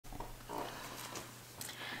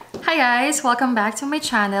Hi guys! Welcome back to my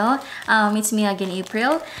channel. It's me again,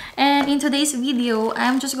 April. And in today's video,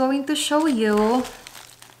 I'm just going to show you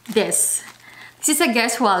this. This is a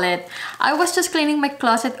Guess wallet. I was just cleaning my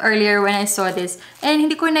closet earlier when I saw this. And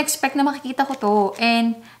hindi ko na-expect na makikita ko to.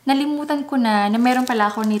 And nalimutan ko na meron pala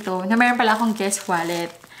ako nito. Na meron pala akong Guess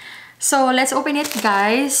wallet. So, let's open it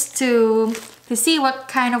guys to see what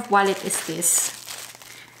kind of wallet is this.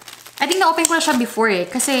 I think na-open ko na siya before eh.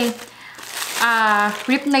 Kasi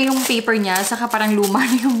rip na yung paper niya. Saka parang luma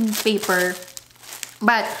na yung paper.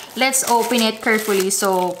 But, let's open it carefully.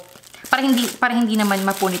 So, para hindi naman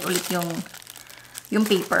mapunit ulit yung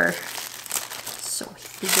paper. So,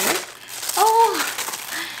 here. Oh!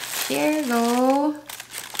 Here you go.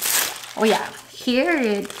 Oh yeah. Here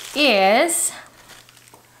it is.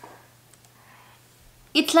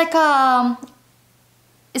 It's like a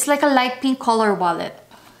light pink color wallet.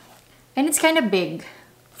 And it's kind of big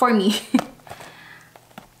for me.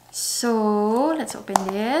 So, let's open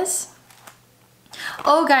this.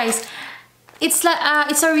 Oh guys, it's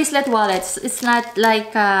a wristlet wallet. It's not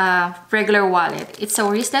like a regular wallet. It's a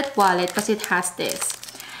wristlet wallet because it has this.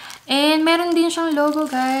 And meron din siyang logo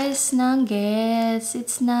guys ng Guess.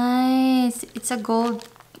 It's nice. It's a gold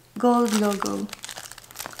logo.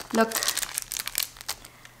 Look.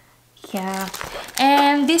 Yeah.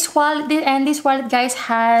 And this wallet guys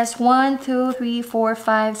has 1, 2, 3, 4,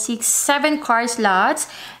 5, 6, 7 card slots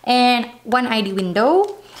and 1 ID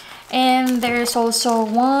window. And there's also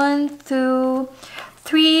 1, 2,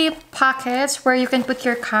 3 pockets where you can put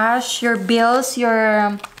your cash, your bills,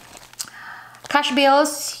 your cash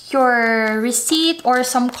bills, your receipt, or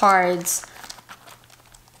some cards.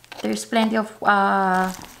 There's plenty of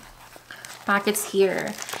pockets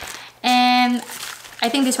here. And I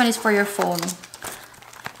think this one is for your phone.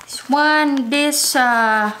 This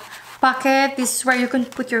pocket, this is where you can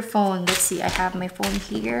put your phone. Let's see, I have my phone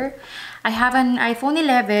here. I have an iPhone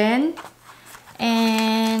 11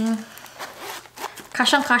 and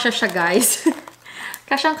kasyang-kasya siya guys.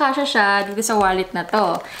 Kasyang-kasya siya dito sa wallet na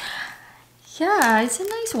to. Yeah, it's a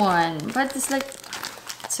nice one, but it's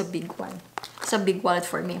a big one. It's a big wallet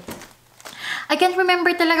for me. I can't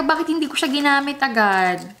remember talaga bakit hindi ko siya ginamit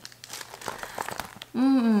agad.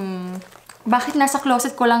 Bakit nasa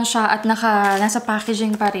closet ko lang siya at nasa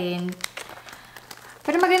packaging pa rin.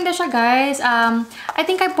 Pero maganda siya guys. I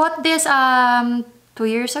think I bought this 2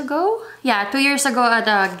 years ago. Yeah, 2 years ago at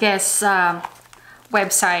a Guess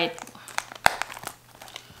website.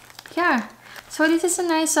 Yeah. So this is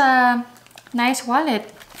a nice wallet.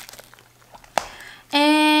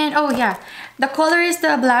 And oh yeah, the color is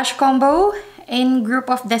the blush combo in group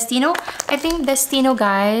of Destino. I think Destino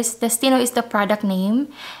guys, Destino is the product name,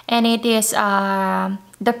 and it is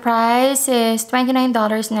the price is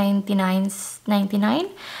 $29.99.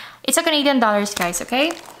 It's a Canadian dollars guys,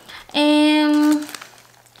 okay? And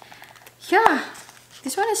yeah,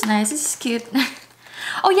 this one is nice. This is cute.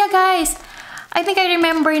 Oh yeah guys, I think I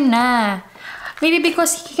remember na. Maybe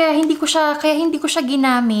because kaya hindi ko siya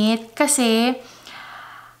ginamit kasi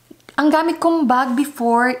ang gamit kong bag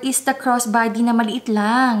before is the crossbody na maliit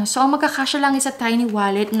lang. So, ang magkakasya lang is a tiny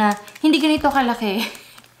wallet na hindi ganito kalaki.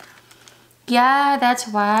 Yeah, that's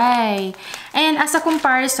why. And as a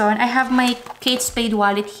comparison, I have my Kate Spade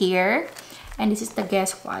wallet here. And this is the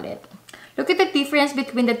Guess wallet. Look at the difference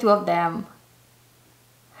between the two of them.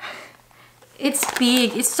 It's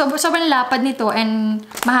big. It's sobrang lapad nito and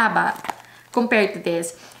mahaba compared to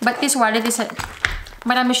this. But this wallet is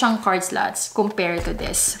marami siyang card slots compared to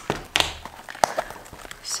this.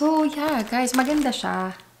 So, yeah, guys, maganda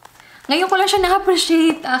siya. Ngayon ko lang siya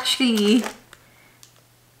na-appreciate, actually.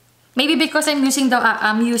 Maybe because I'm using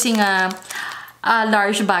a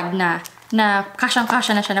large bag na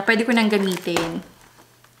kasyang-kasya na siya, na pwede ko nang gamitin.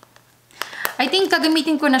 I think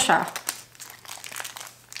gagamitin ko na siya.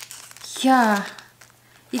 Yeah.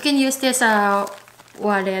 You can use this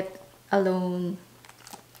wallet alone.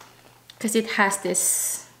 Because it has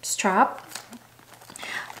this strap.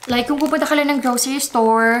 Like, kung pupunta ka lang ng grocery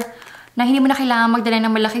store, na hindi mo na kailangan magdala ng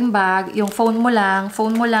malaking bag, yung phone mo lang,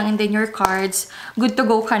 and then your cards, good to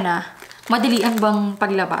go ka na. Madali ang bang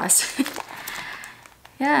paglabas.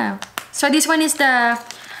 Yeah. So, this one is the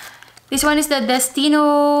Destino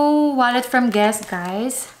wallet from Guess,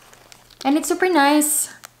 guys. And it's super nice.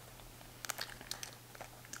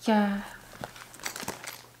 Yeah.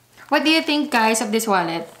 What do you think, guys, of this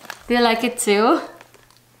wallet? Do you like it too?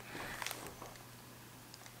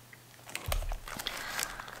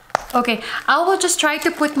 Okay, I will just try to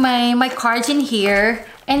put my cards in here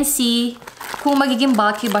and see kung magiging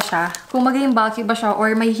bulky ba siya. Kung magiging bulky ba siya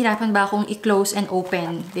or mahihirapan ba akong i-close and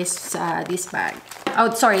open this bag. Oh,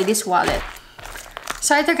 sorry, this wallet.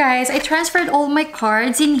 So ito guys, I transferred all my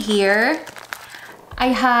cards in here.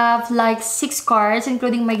 I have like 6 cards,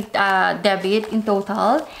 including my debit in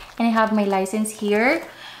total. And I have my license here.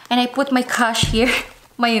 And I put my cash here,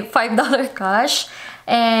 my $5 cash.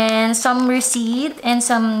 And some receipt and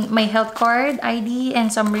my health card ID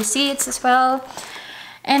and some receipts as well.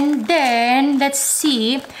 And then, let's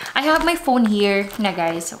see. I have my phone here na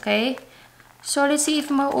guys, okay? So, let's see if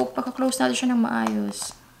maka-close natin siya ng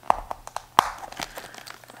maayos.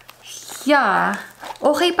 Yeah.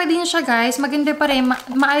 Okay pa din siya guys. Maganda pa rin.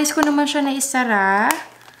 Maayos ko naman siya na isara.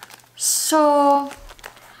 So,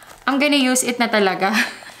 I'm gonna use it na talaga.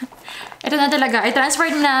 Ito na talaga. I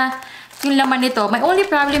transferred na yung laman nito. My only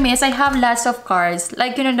problem is I have lots of cards.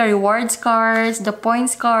 Like, you know, the rewards cards, the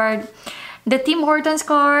points card, the Tim Hortons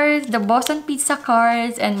cards, the Boston Pizza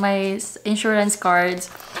cards, and my insurance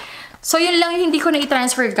cards. So, yun lang yung hindi ko na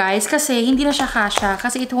i-transfer, guys. Kasi, hindi na siya kasha.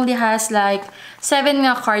 Kasi, it only has like 7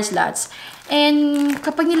 card slots. And,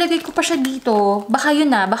 kapag nilagay ko pa siya dito, baka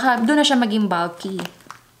yun na. Baka doon na siya maging bulky.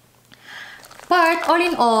 But, all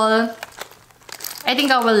in all, I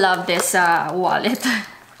think I will love this wallet.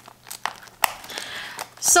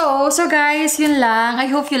 So guys, yun lang. I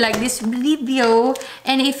hope you like this video.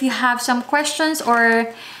 And if you have some questions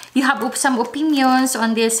or you have some opinions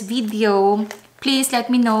on this video, please let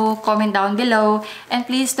me know, comment down below. And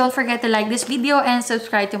please don't forget to like this video and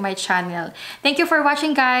subscribe to my channel. Thank you for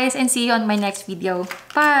watching guys and see you on my next video.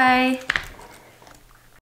 Bye!